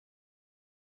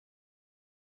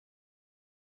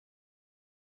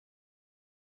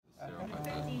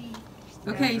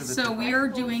Okay, so we are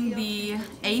doing the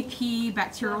AP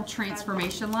Bacterial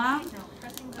Transformation Lab.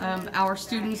 Our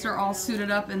students are all suited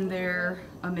up in their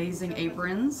amazing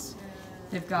aprons.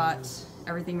 They've got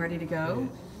everything ready to go.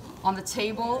 On the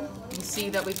table, you see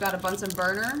that we've got a Bunsen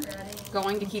burner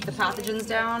going to keep the pathogens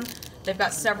down. They've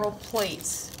got several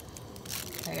plates.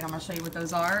 Okay, and I'm going to show you what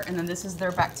those are. And then this is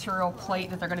their bacterial plate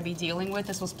that they're going to be dealing with.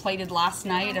 This was plated last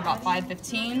night at about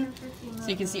 5:15. So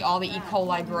you can see all the E.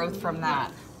 coli growth from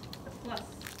that.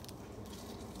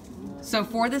 So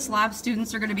for this lab,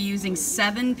 students are going to be using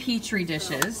 7 Petri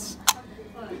dishes.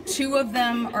 2 of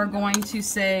them are going to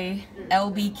say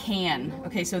LB can.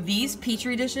 Okay, so these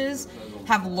Petri dishes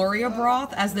have luria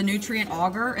broth as the nutrient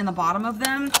auger in the bottom of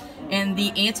them, and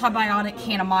the antibiotic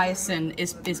kanamycin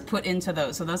is put into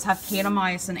those. So those have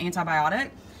kanamycin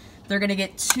antibiotic. They're going to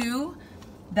get 2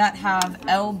 that have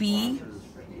LB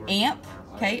amp.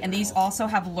 Okay, and these also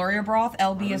have luria broth.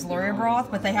 LB is luria broth,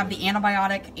 but they have the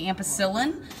antibiotic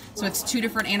ampicillin. So it's 2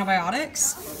 different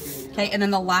antibiotics. Okay, and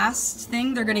then the last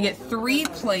thing, they're going to get 3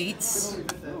 plates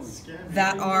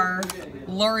that are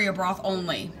luria broth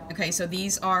only. Okay, so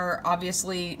these are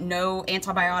obviously no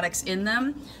antibiotics in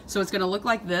them. So it's going to look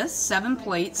like this: 7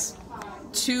 plates,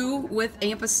 2 with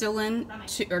ampicillin,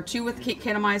 2 with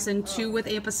kanamycin, 2 with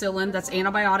ampicillin. That's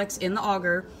antibiotics in the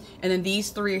auger. And then these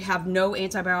 3 have no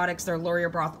antibiotics, they're luria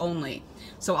broth only.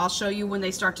 So I'll show you when they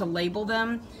start to label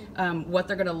them what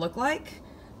they're gonna look like,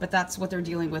 but that's what they're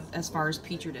dealing with as far as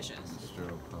Petri dishes.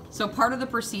 So part of the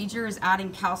procedure is adding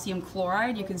calcium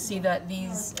chloride. You can see that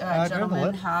these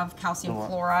gentlemen have calcium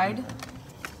chloride,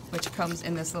 which comes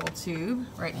in this little tube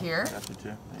right here,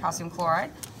 calcium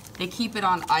chloride. They keep it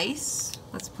on ice.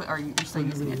 Let's put, are you still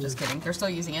using it? Just kidding. They're still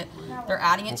using it. They're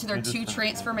adding it to their 2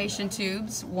 transformation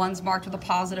tubes. One's marked with a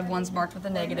positive, one's marked with a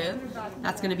negative.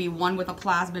 That's going to be one with a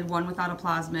plasmid, one without a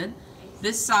plasmid.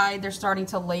 This side, they're starting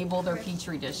to label their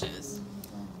Petri dishes.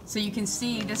 So you can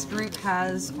see this group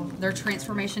has their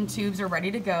transformation tubes are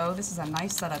ready to go. This is a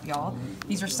nice setup, y'all.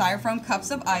 These are styrofoam cups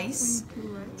of ice.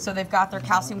 So they've got their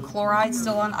calcium chloride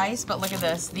still on ice, but look at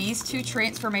this. These 2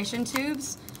 transformation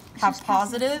tubes have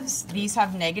positives, these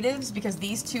have negatives, because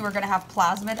these 2 are going to have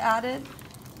plasmid added,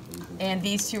 and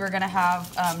these 2 are going to have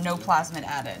no plasmid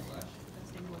added.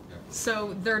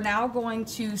 So they're now going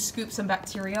to scoop some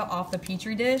bacteria off the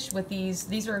Petri dish with these.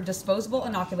 These are disposable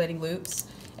inoculating loops,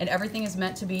 and everything is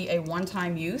meant to be a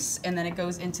one-time use, and then it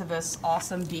goes into this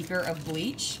awesome beaker of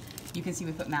bleach. You can see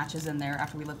we put matches in there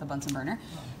after we lit the Bunsen burner.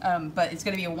 But it's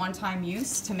going to be a one-time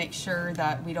use to make sure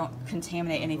that we don't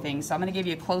contaminate anything. So I'm going to give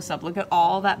you a close-up. Look at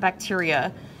all that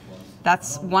bacteria.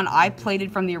 That's one I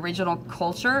plated from the original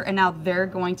culture, and now they're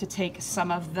going to take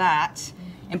some of that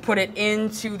and put it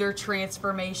into their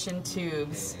transformation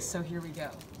tubes. So here we go.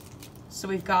 So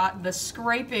we've got the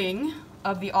scraping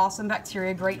of the awesome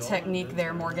bacteria. Great technique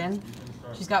there, Morgan.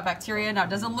 She's got bacteria. Now, it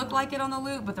doesn't look like it on the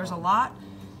loop, but there's a lot.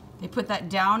 They put that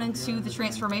down into the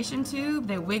transformation tube.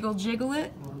 They wiggle jiggle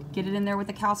it, get it in there with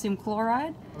the calcium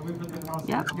chloride.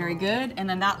 Yep, very good. And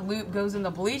then that loop goes in the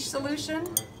bleach solution.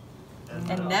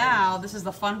 And now, this is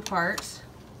the fun part.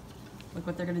 Look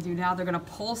what they're gonna do now. They're gonna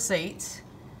pulsate,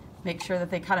 make sure that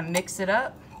they kind of mix it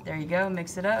up. There you go,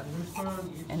 mix it up.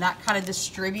 And that kind of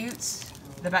distributes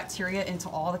the bacteria into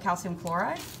all the calcium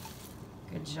chloride.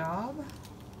 Good job.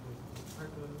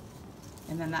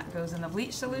 And then that goes in the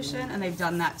bleach solution, and they've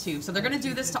done that too. So they're going to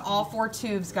do this to all 4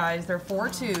 tubes, guys. There are 4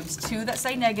 tubes, 2 that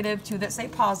say negative, 2 that say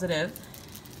positive.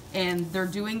 And they're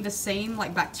doing the same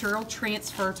like bacterial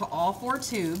transfer to all 4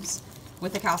 tubes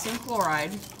with the calcium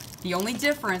chloride. The only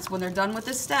difference when they're done with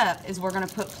this step is we're going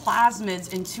to put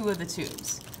plasmids in 2 of the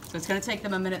tubes. So it's going to take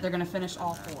them a minute. They're going to finish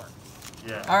all 4.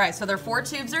 Yeah. All right, so their 4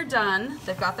 tubes are done.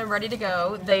 They've got them ready to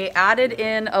go. They added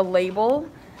in a label.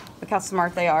 Look how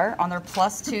smart they are on their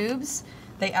plus tubes.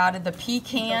 They added the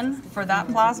P-can for that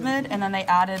plasmid, and then they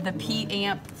added the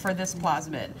P-amp for this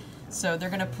plasmid. So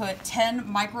they're going to put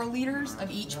 10 microliters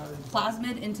of each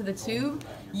plasmid into the tube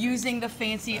using the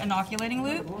fancy inoculating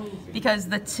loop, because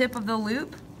the tip of the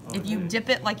loop, if you dip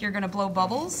it like you're going to blow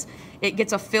bubbles, it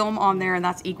gets a film on there, and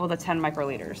that's equal to 10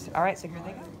 microliters. All right, so here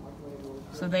they go.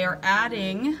 So they are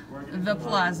adding the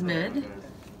plasmid.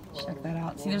 Check that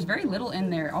out. See, there's very little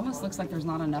in there. It almost looks like there's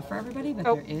not enough for everybody, but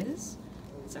there is.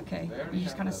 It's okay. You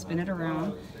just kind of spin it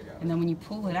around, and then when you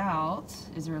pull it out,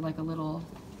 is there like a little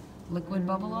liquid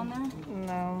bubble on there?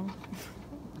 No.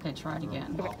 Okay, try it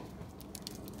again.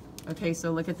 Okay,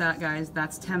 so look at that, guys.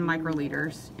 That's 10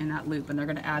 microliters in that loop, and they're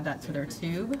going to add that to their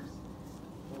tube.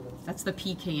 That's the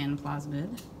pecan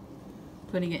plasmid.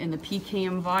 Putting it in the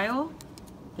pecan vial.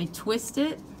 They twist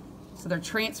it, so they're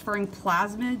transferring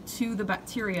plasmid to the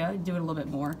bacteria. Do it a little bit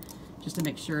more. just to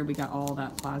make sure we got all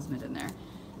that plasmid in there.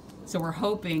 So we're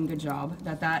hoping, good job,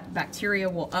 that bacteria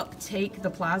will uptake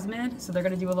the plasmid. So they're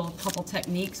gonna do a little couple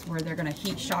techniques where they're gonna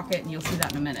heat shock it, and you'll see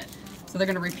that in a minute. So they're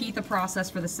gonna repeat the process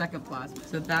for the second plasmid.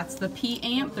 So that's the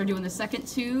P-amp, they're doing the second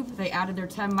tube. They added their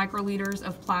 10 microliters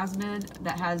of plasmid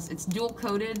that it's dual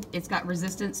coated. It's got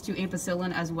resistance to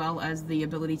ampicillin as well as the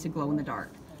ability to glow in the dark.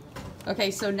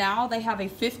 Okay, so now they have a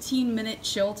 15-minute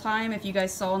chill time, if you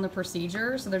guys saw in the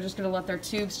procedure. So they're just gonna let their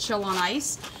tubes chill on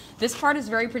ice. This part is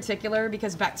very particular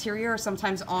because bacteria are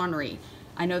sometimes ornery.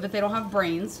 I know that they don't have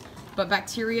brains, but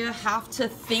bacteria have to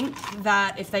think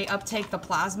that if they uptake the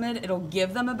plasmid, it'll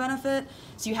give them a benefit.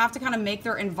 So you have to kind of make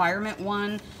their environment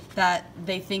one that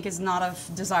they think is not a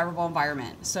desirable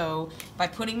environment. So by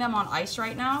putting them on ice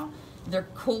right now, they're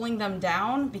cooling them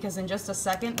down, because in just a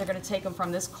second they're going to take them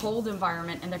from this cold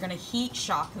environment and they're going to heat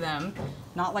shock them,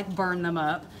 not like burn them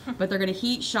up, but they're going to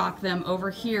heat shock them. Over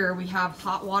here we have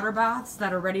hot water baths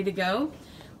that are ready to go.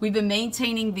 We've been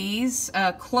maintaining these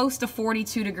close to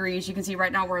 42 degrees. You can see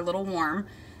right now we're a little warm.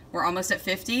 We're almost at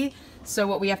 50. So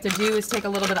what we have to do is take a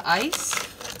little bit of ice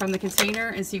from the container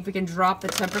and see if we can drop the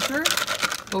temperature.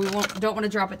 But we don't want to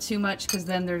drop it too much, because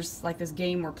then there's like this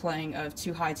game we're playing of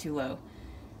too high, too low.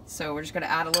 So we're just going to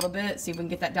add a little bit, see if we can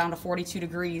get that down to 42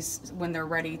 degrees when they're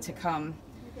ready to come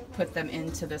put them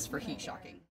into this for heat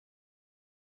shocking.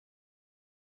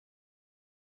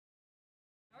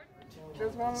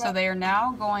 So they are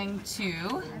now going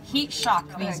to heat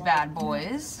shock these bad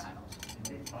boys.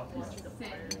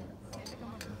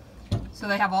 So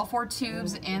they have all 4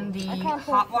 tubes in the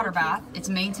hot water bath. It's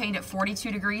maintained at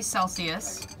 42 degrees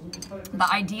Celsius.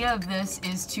 The idea of this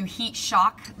is to heat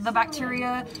shock the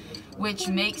bacteria, which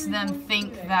makes them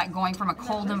think that going from a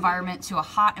cold environment to a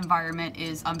hot environment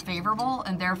is unfavorable,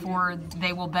 and therefore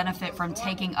they will benefit from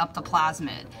taking up the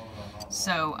plasmid.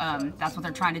 So that's what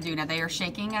they're trying to do. Now they are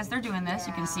shaking as they're doing this.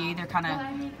 You can see they're kind of,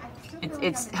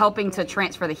 it's helping to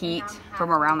transfer the heat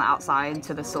from around the outside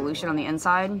to the solution on the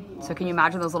inside. So can you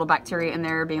imagine those little bacteria in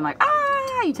there being like,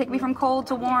 ah, you take me from cold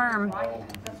to warm.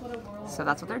 So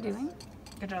that's what they're doing.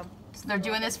 Good job. So they're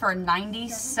doing this for a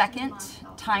 90-second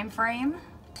time frame.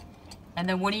 And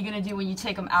then what are you going to do when you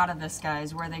take them out of this,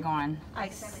 guys? Where are they going?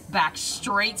 Ice. Back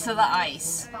straight to the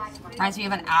ice. Reminds me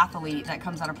of an athlete that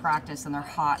comes out of practice and they're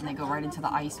hot and they go right into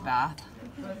the ice bath.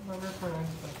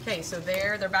 Okay, so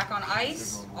they're back on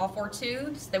ice, all 4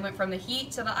 tubes. They went from the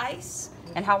heat to the ice.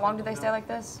 And how long do they stay like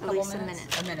this? At least a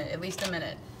minute. A minute, at least a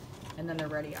minute. And then they're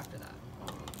ready after that.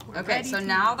 Okay, so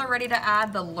now they're ready to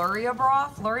add the Luria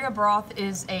broth. Luria broth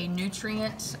is a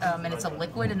nutrient, and it's a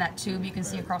liquid in that tube you can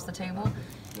see across the table.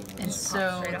 And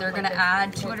so they're going to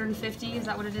add 250, is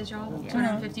that what it is, y'all?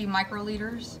 250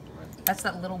 microliters. That's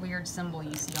that little weird symbol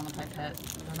you see on the pipette.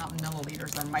 They're not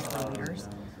milliliters, they're microliters.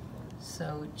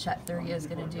 So Chet 3 is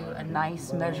going to do a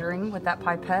nice measuring with that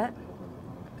pipette.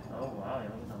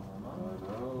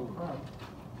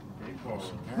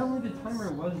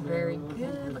 Very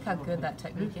good. Look how good that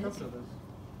technique is.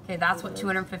 Okay, that's what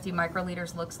 250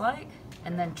 microliters looks like.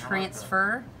 And then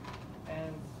transfer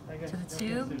to the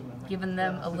tube, giving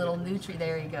them a little nutrient.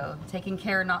 There you go. Taking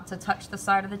care not to touch the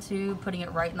side of the tube, putting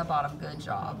it right in the bottom. Good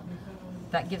job.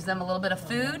 That gives them a little bit of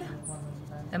food.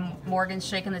 Then Morgan's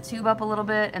shaking the tube up a little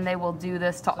bit, and they will do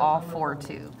this to all 4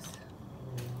 tubes.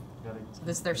 So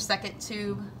this is their second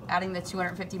tube, adding the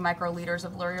 250 microliters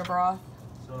of Luria broth.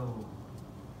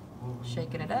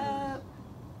 Shaking it up,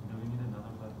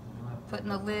 putting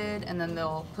the lid, and then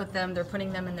they're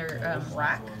putting them in their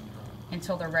rack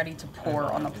until they're ready to pour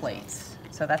on the plates.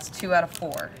 So that's 2 out of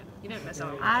 4. You didn't miss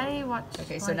out. I watched.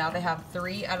 Okay, so now they have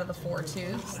 3 out of the 4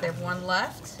 tubes. They have 1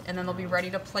 left, and then they'll be ready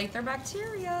to plate their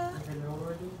bacteria.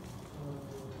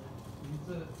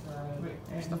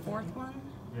 There's the 4th one.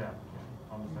 Yeah.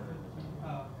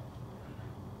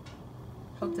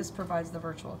 Hope this provides the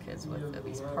virtual kids with at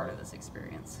least part of this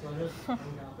experience.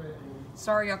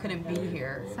 Sorry y'all couldn't be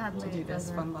here to do this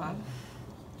fun lab.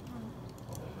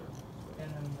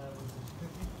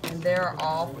 And they're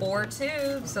all 4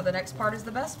 tubes, so the next part is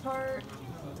the best part.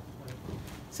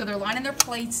 So they're lining their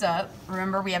plates up.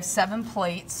 Remember, we have 7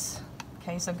 plates.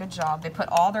 Okay, so good job. They put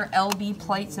all their LB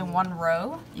plates in 1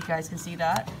 row. You guys can see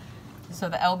that. So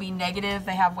the LB negative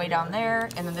they have way down there,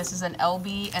 and then this is an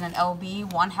LB and an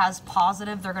LB. One has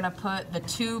positive. They're gonna put the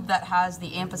tube that has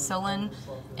the ampicillin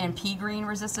and pea green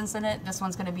resistance in it. This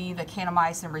one's gonna be the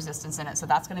kanamycin resistance in it. So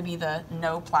that's gonna be the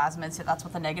no plasmid. So that's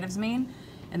what the negatives mean.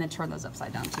 And then turn those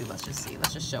upside down too. Let's just see,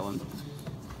 let's just show them.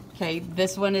 Okay,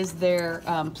 this one is their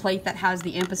plate that has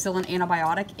the ampicillin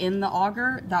antibiotic in the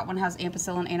agar. That one has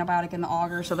ampicillin antibiotic in the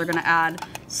agar, so they're gonna add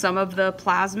some of the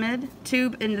plasmid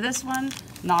tube into this one,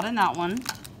 not in that one.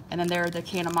 And then there are the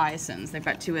kanamycins. They've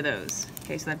got 2 of those.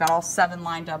 Okay, so they've got all 7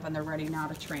 lined up and they're ready now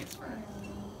to transfer.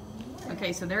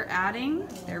 Okay, so they're adding,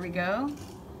 there we go.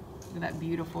 Look at that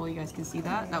beautiful, you guys can see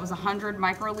that. That was 100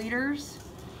 microliters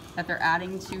that they're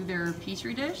adding to their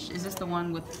Petri dish. Is this the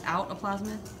one without a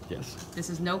plasmid? Yes. This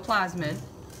is no plasmid.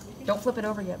 Don't flip it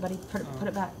over yet, buddy. Put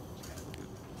it back.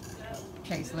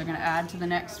 Okay, so they're gonna add to the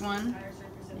next one.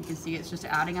 You can see it's just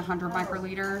adding 100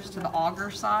 microliters to the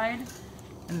auger side.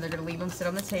 And they're gonna leave them sit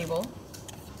on the table.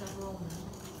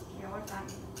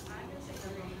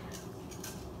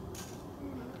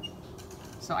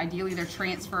 So ideally they're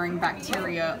transferring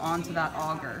bacteria onto that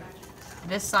auger.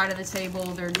 This side of the table,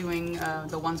 they're doing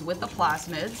the ones with the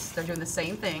plasmids. They're doing the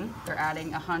same thing. They're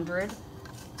adding 100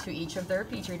 to each of their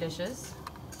Petri dishes.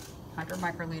 100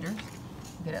 microliters.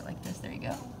 Get it like this, there you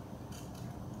go.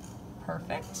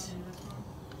 Perfect.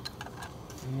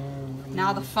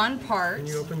 Now the fun part. Can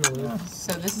you open the lid?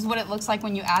 So this is what it looks like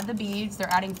when you add the beads. They're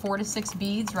adding 4 to 6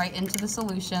 beads right into the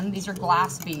solution. These are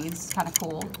glass beads, kind of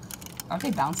cool. Aren't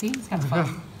they bouncy? It's kind of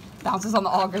fun. Bounces on the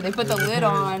auger. They put the lid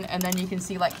on, and then you can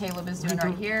see like Caleb is doing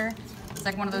right here. It's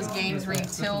like one of those games where you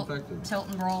tilt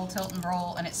and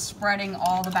roll, and it's spreading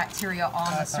all the bacteria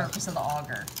on the surface of the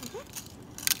auger.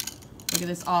 Look at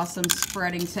this awesome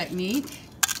spreading technique.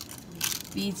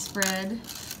 Bead spread.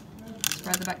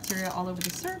 Spread the bacteria all over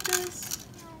the surface.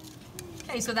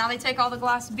 Okay, so now they take all the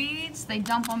glass beads, they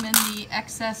dump them in the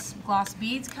excess glass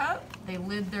beads cup. They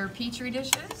lid their Petri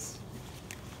dishes.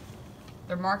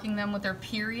 They're marking them with their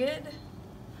period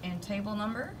and table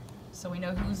number, so we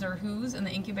know whose are whose in the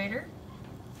incubator.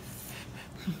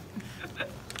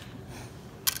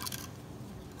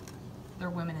 They're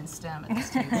women in STEM at this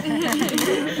table.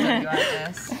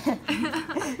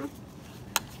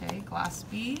 Okay, glass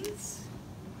beads.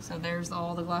 So there's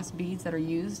all the glass beads that are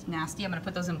used. Nasty. I'm going to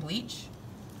put those in bleach.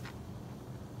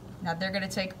 Now they're going to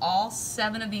take all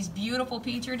 7 of these beautiful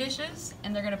Petri dishes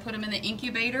and they're going to put them in the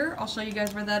incubator. I'll show you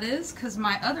guys where that is because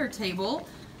my other table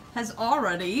has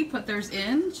already put theirs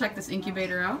in. Check this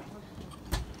incubator out.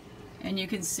 And you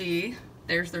can see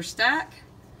there's their stack.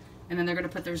 And then they're going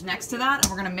to put theirs next to that. And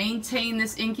we're going to maintain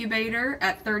this incubator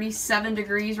at 37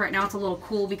 degrees. Right now it's a little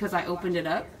cool because I opened it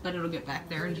up, but it'll get back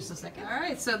there in just a second. All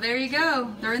right, so there you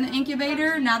go. They're in the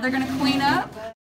incubator. Now they're going to clean up.